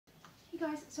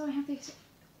guys, so I have this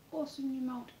awesome new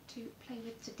mould to play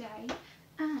with today,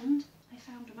 and I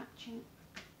found a matching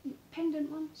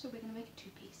pendant one, so we're going to make a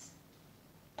two-piece.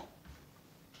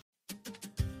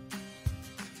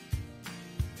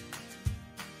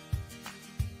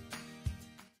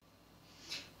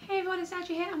 Hey everyone, it's Squdge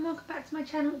here and welcome back to my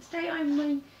channel. Today I'm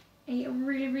doing a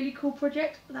really cool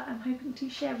project that I'm hoping to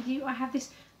share with you. I have this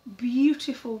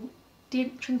beautiful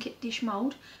trinket dish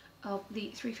mould of the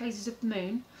 3 phases of the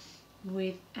moon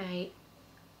with a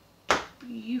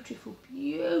beautiful,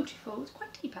 it's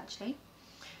quite deep actually,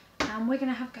 and we're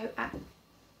going to have a go at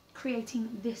creating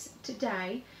this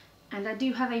today. And I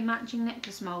do have a matching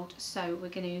necklace mould, so we're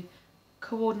going to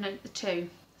coordinate the two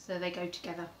so they go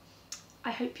together.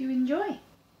 I hope you enjoy.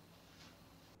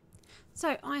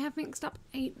 So I have mixed up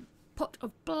a pot of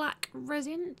black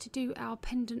resin to do our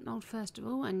pendant mould first of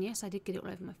all, and yes, I did get it all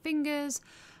over my fingers.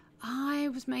 I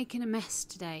was making a mess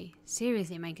today,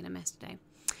 seriously making a mess today.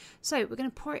 So we're going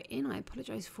to pour it in. I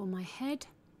apologise for my head.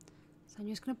 So I'm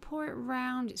just going to pour it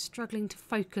around. It's struggling to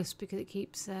focus because it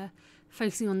keeps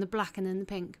focusing on the black and then the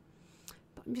pink.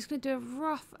 But I'm just going to do a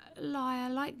rough layer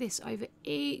like this over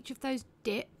each of those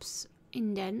dips,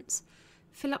 indents,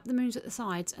 fill up the moons at the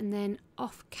sides, and then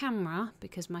off camera,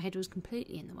 because my head was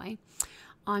completely in the way,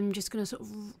 I'm just going to sort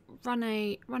of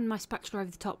run my spatula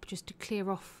over the top just to clear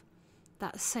off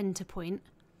that centre point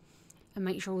and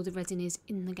make sure all the resin is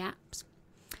in the gaps.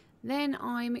 Then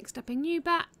I mixed up a new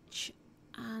batch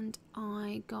and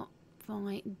I got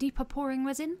my deeper pouring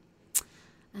resin,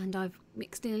 and I've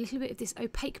mixed in a little bit of this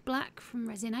opaque black from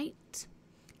Resin 8,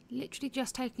 literally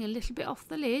just taking a little bit off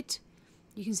the lid.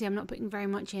 You can see I'm not putting very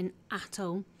much in at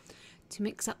all to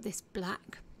mix up this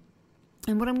black.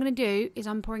 And what I'm going to do is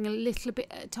I'm pouring a little bit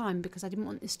at a time because I didn't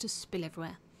want this to spill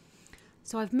everywhere.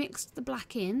 So I've mixed the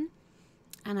black in,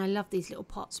 and I love these little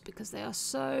pots because they are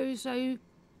so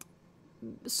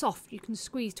soft. You can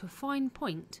squeeze to a fine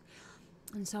point.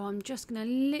 And so I'm just going to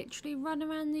literally run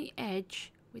around the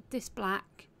edge with this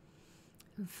black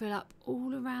and fill up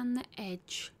all around the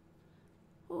edge,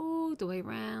 all the way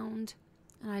around.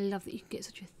 And I love that you can get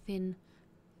such a thin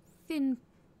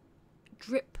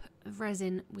drip of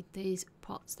resin with these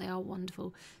pots. They are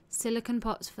wonderful. Silicone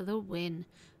pots for the win.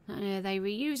 Not only are they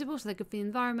reusable, so they're good for the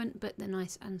environment, but they're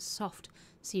nice and soft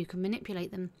so you can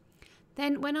manipulate them.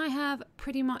 Then when I have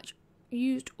pretty much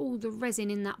used all the resin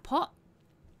in that pot,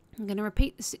 I'm going to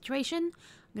repeat the situation.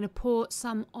 I'm going to pour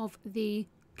some of the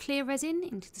clear resin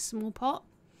into the small pot.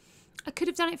 I could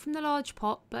have done it from the large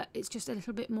pot, but it's just a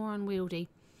little bit more unwieldy.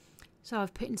 So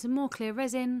I've put in some more clear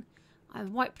resin.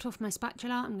 I've wiped off my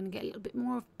spatula. I'm going to get a little bit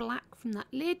more of black from that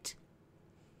lid.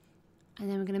 And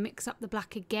then we're going to mix up the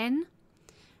black again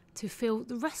to fill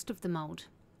the rest of the mould.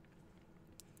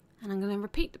 And I'm going to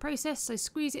repeat the process. So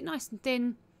squeeze it nice and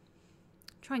thin.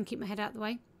 Try and keep my head out of the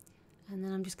way. And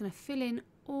then I'm just going to fill in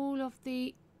all of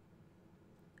the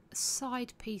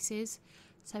side pieces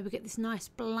so we get this nice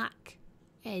black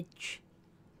edge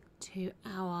to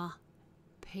our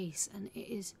piece. And it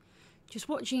is... just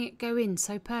watching it go in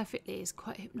so perfectly is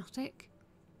quite hypnotic.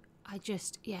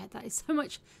 Yeah, that is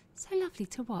so lovely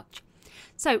to watch.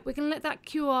 So we're going to let that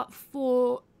cure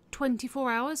for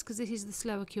 24 hours because this is the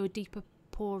slower cure, deeper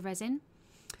pour resin.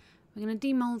 We're going to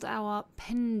demould our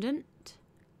pendant,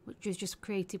 which was just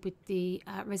created with the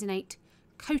Resin 8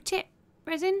 Coat It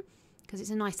resin because it's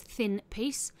a nice thin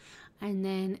piece. And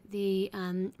then the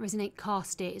Resin 8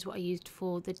 Cast It is what I used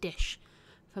for the dish,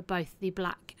 for both the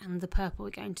black and the purple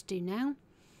we're going to do now.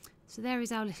 So there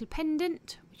is our little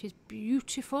pendant, which is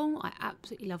beautiful. I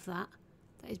absolutely love that.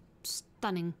 That is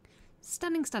stunning.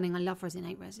 Stunning. I love Resin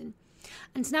 8 resin.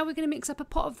 And so now we're going to mix up a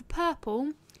pot of the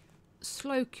purple,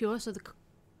 slow cure, so the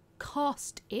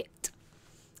Cast It,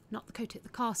 not the Coat It, the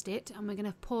Cast It, and we're going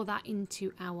to pour that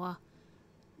into our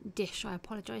dish. I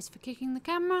apologise for kicking the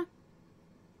camera.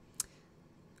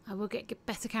 I will get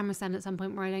better camera stand at some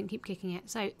point where I don't keep kicking it.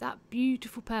 So that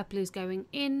beautiful purple is going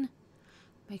in.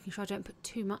 Making sure I don't put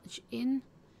too much in.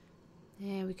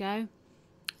 There we go. And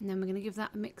then we're going to give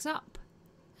that a mix up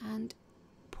and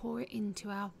pour it into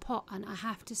our pot. And I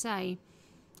have to say,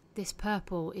 this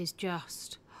purple is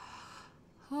just...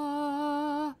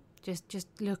 just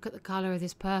look at the colour of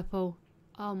this purple.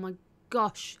 Oh my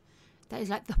gosh. That is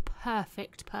like the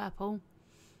perfect purple.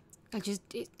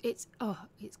 It's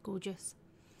gorgeous.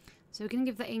 So we're going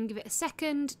to give that in, give it a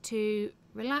second to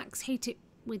relax, heat it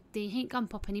with the heat gun,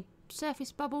 pop any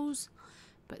surface bubbles.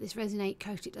 But this Resin 8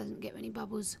 Coat It doesn't get any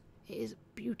bubbles. It is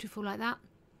beautiful like that.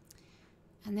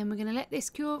 And then we're going to let this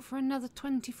cure for another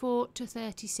 24 to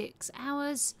 36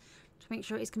 hours to make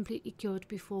sure it's completely cured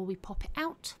before we pop it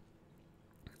out.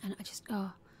 And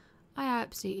I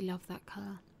absolutely love that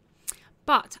colour.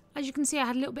 But as you can see, I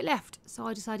had a little bit left, so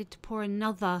I decided to pour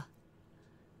another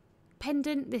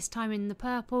pendant, this time in the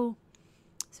purple.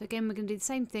 So again, we're going to do the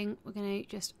same thing. We're going to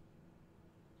just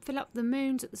fill up the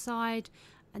moons at the side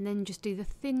and then just do the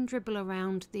thin dribble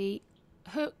around the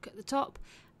hook at the top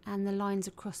and the lines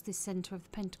across this centre of the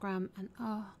pentagram. And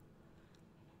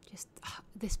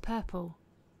this purple.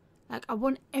 Like, I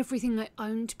want everything I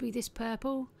own to be this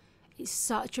purple. It's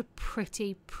such a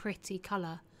pretty, pretty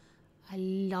colour. I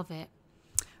love it.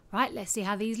 Right, let's see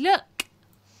how these look.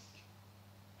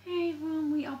 Hey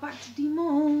everyone, we are back to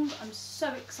demould. I'm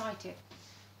so excited.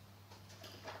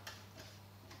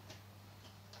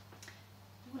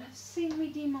 You will have seen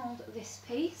me demould this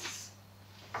piece.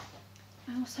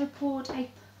 I also poured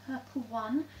a purple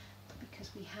one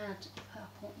because we had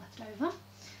purple left over.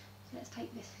 So let's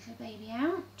take this little baby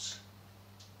out.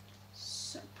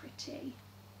 So pretty.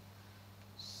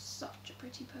 Such a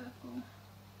pretty purple.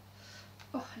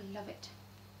 Oh, I love it.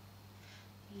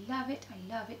 Love it,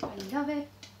 I love it, I love it.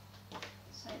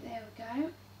 So there we go.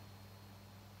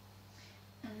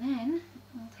 And then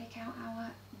we'll take out our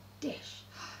dish.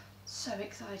 So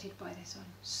excited by this one.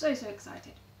 So, so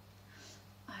excited.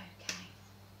 Okay.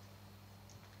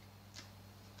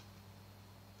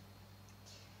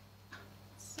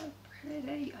 So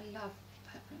pretty. I love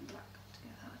purple and black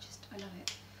together. I love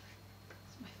it.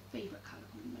 It's my favourite colour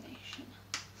combination.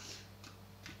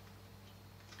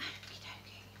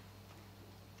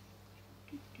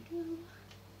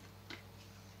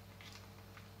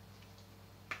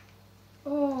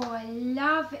 Oh, I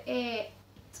love it.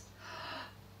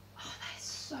 Oh, that is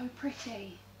so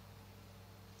pretty.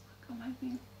 I'm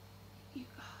hoping you.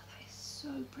 Oh, that is so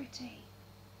pretty.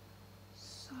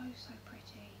 So, so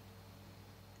pretty.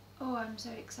 Oh, I'm so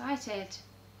excited.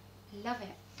 Love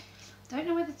it. Don't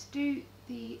know whether to do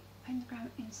the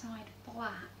pentagram inside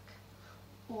black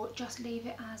or just leave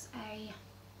it as a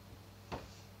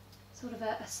sort of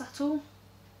a subtle.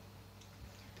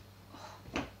 Oh,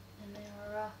 and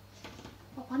there are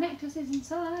pop our necklaces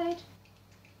inside.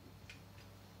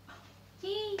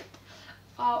 Yee.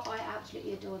 Oh, I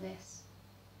absolutely adore this.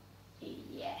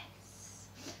 Yes.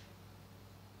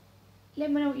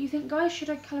 Let me know what you think, guys. Should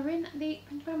I colour in the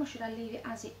pentagram or should I leave it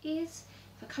as it is?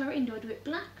 If I colour it in, do I do it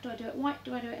black? Do I do it white?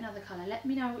 Do I do it another colour? Let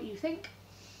me know what you think.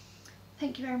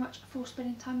 Thank you very much for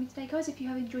spending time with me today, guys. If you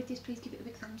have enjoyed this, please give it a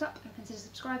big thumbs up and consider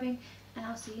subscribing. And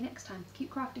I'll see you next time.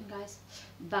 Keep crafting, guys.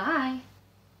 Bye.